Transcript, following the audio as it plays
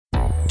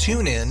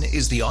TuneIn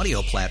is the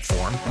audio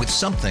platform with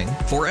something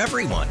for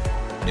everyone.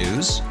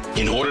 News.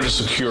 In order to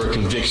secure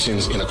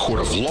convictions in a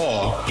court of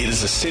law, it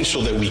is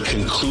essential that we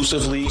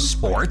conclusively.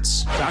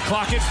 Sports. Got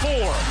clock at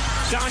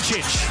 4.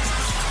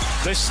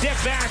 Doncic. The step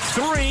back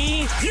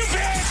 3. You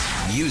bet.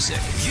 Music.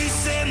 You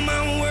set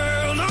my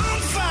world on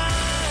fire.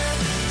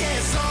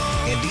 Yes,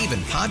 and even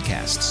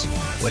podcasts.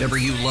 Whatever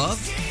you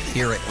love,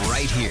 hear it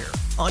right here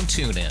on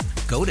TuneIn.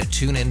 Go to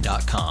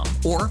TuneIn.com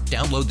or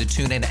download the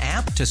TuneIn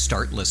app to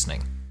start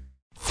listening.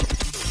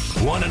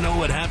 Want to know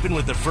what happened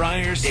with the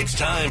Friars? It's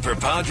time for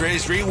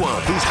Padres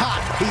Rewind. He's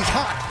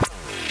hot.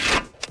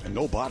 And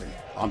nobody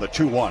on the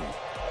 2-1.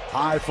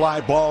 High fly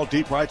ball,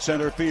 deep right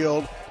center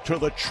field. To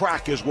the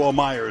track is Will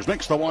Myers.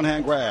 Makes the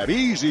one-hand grab.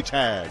 Easy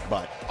tag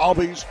by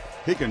Albies.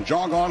 He can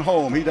jog on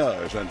home. He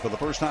does. And for the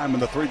first time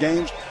in the 3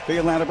 games, the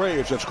Atlanta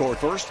Braves have scored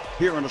first.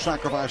 Here in a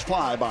sacrifice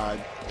fly by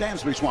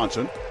Dansby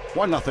Swanson.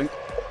 1-0.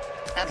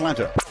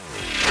 Atlanta.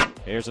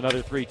 Here's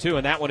another 3-2,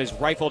 and that one is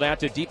rifled out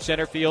to deep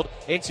center field.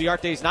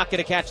 Inciarte's not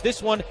going to catch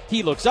this one.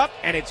 He looks up,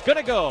 and it's going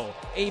to go.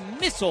 A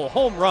missile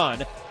home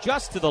run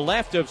just to the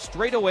left of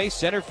straightaway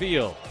center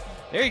field.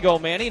 There you go,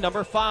 Manny,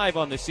 number 5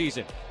 on the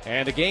season.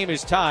 And the game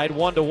is tied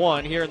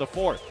 1-1 here in the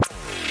 4th.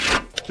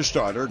 To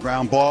starter,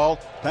 ground ball,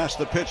 past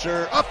the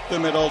pitcher, up the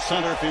middle,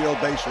 center field,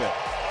 base hit.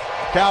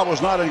 Cal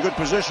was not in good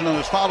position and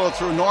is followed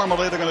through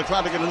normally. They're going to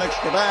try to get an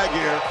extra bag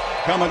here.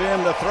 Coming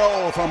in, the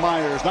throw from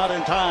Myers. Not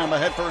in time. A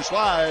head first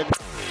slide.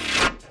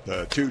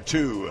 The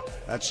 2-2.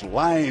 That's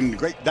lined.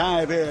 Great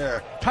dive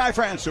here. Ty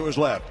France to his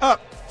left.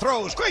 Up.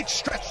 Throws. Great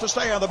stretch to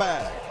stay on the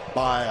bag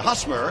by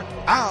Hosmer.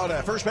 Out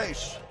at first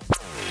base.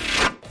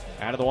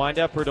 Out of the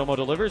windup, Perdomo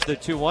delivers the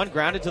 2-1,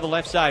 grounded to the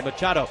left side.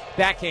 Machado,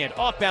 backhand,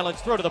 off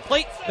balance, throw to the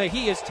plate.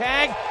 He is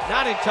tagged,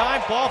 not in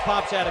time. Ball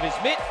pops out of his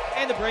mitt,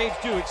 and the Braves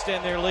do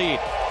extend their lead.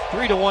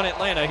 3-1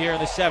 Atlanta here in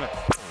the 7th.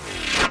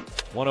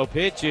 1-0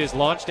 pitch is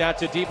launched out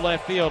to deep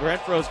left field.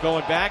 Renfroe's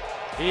going back.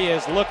 He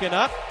is looking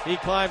up. He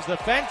climbs the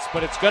fence,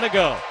 but it's going to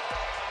go.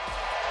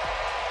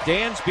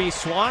 Dansby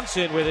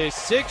Swanson with his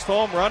 6th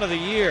home run of the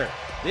year.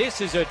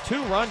 This is a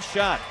 2-run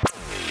shot.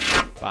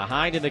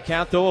 Behind in the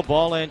count, though, a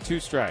ball and 2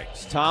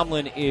 strikes.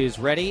 Tomlin is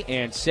ready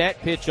and set.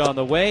 Pitch on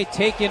the way.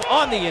 Taken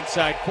on the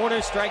inside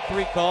corner. Strike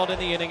 3 called, and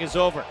the inning is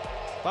over.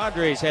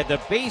 Padres had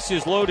the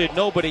bases loaded,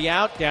 nobody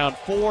out, down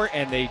 4,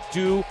 and they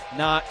do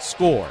not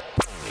score.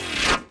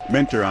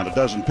 Minter on a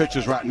dozen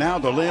pitches right now.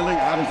 DeLeling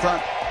out in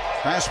front.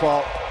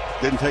 Fastball.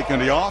 Didn't take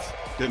any off.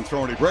 Didn't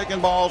throw any breaking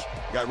balls.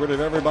 Got rid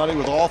of everybody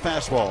with all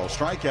fastballs.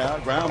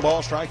 Strikeout, ground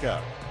ball,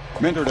 strikeout.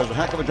 Minter does a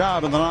heck of a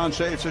job in the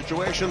non-save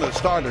situation. The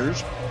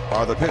starters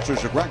are the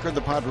pitchers of record.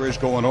 The Padres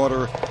go in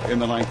order in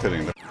the 9th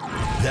inning.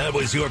 That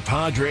was your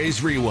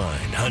Padres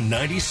Rewind on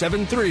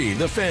 97.3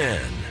 The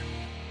Fan.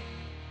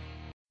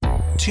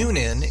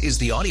 TuneIn is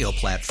the audio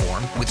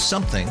platform with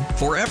something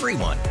for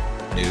everyone.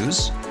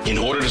 News. In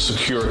order to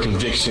secure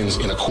convictions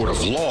in a court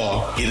of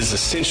law, it is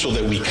essential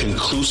that we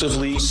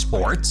conclusively.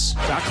 Sports.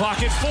 Got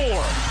clock at 4.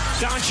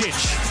 Doncic.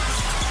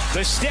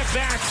 The step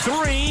back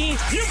 3.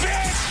 You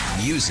bet.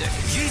 Music.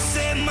 You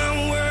set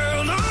my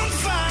world on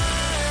fire.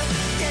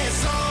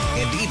 Yes,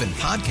 and even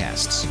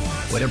podcasts.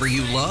 Whatever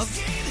you love,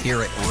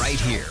 hear it right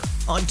here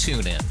on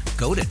TuneIn.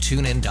 Go to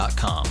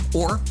TuneIn.com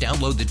or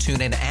download the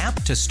TuneIn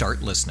app to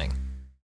start listening.